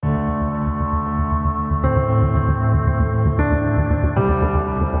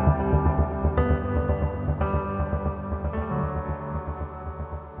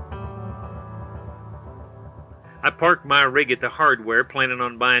parked my rig at the hardware, planning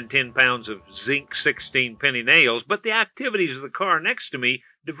on buying 10 pounds of zinc 16-penny nails, but the activities of the car next to me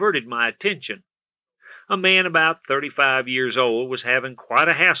diverted my attention. A man about 35 years old was having quite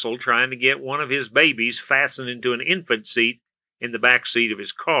a hassle trying to get one of his babies fastened into an infant seat in the back seat of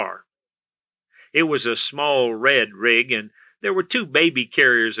his car. It was a small red rig, and there were 2 baby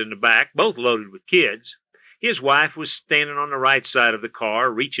carriers in the back, both loaded with kids. His wife was standing on the right side of the car,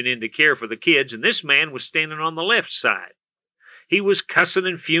 reaching in to care for the kids, and this man was standing on the left side. He was cussing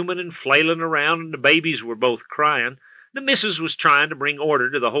and fuming and flailing around, and the babies were both crying. The missus was trying to bring order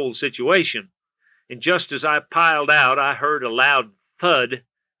to the whole situation. And just as I piled out, I heard a loud thud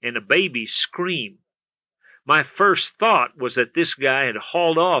and a baby scream. My first thought was that this guy had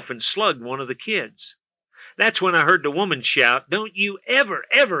hauled off and slugged one of the kids. That's when I heard the woman shout, "Don't you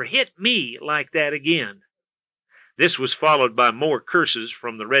ever hit me like that again." This was followed by more curses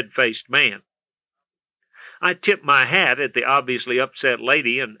from the red-faced man. I tipped my hat at the obviously upset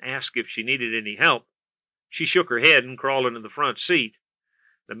lady and asked if she needed any help. She shook her head and crawled into the front seat.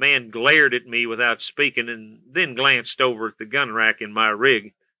 The man glared at me without speaking and then glanced over at the gun rack in my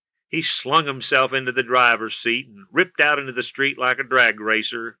rig. He slung himself into the driver's seat and ripped out into the street like a drag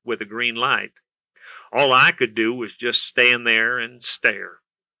racer with a green light. All I could do was just stand there and stare.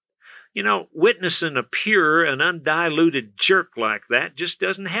 You know, witnessing a pure and undiluted jerk like that just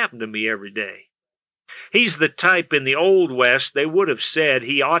doesn't happen to me every day. He's the type in the Old West they would have said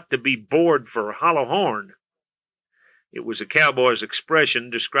he ought to be bored for hollow horn. It was a cowboy's expression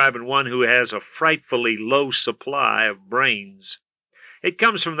describing one who has a frightfully low supply of brains. It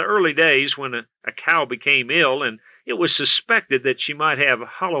comes from the early days when a cow became ill and it was suspected that she might have a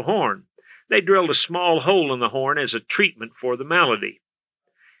hollow horn. They drilled a small hole in the horn as a treatment for the malady.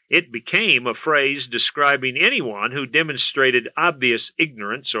 It became a phrase describing anyone who demonstrated obvious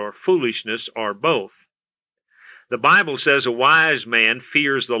ignorance or foolishness or both. The Bible says a wise man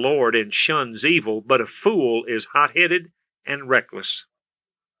fears the Lord and shuns evil, but a fool is hot-headed and reckless.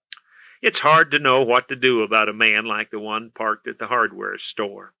 It's hard to know what to do about a man like the one parked at the hardware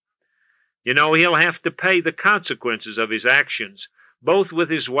store. You know, he'll have to pay the consequences of his actions, both with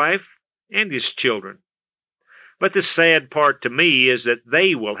his wife and his children. But the sad part to me is that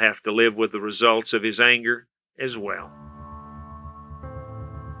they will have to live with the results of his anger as well.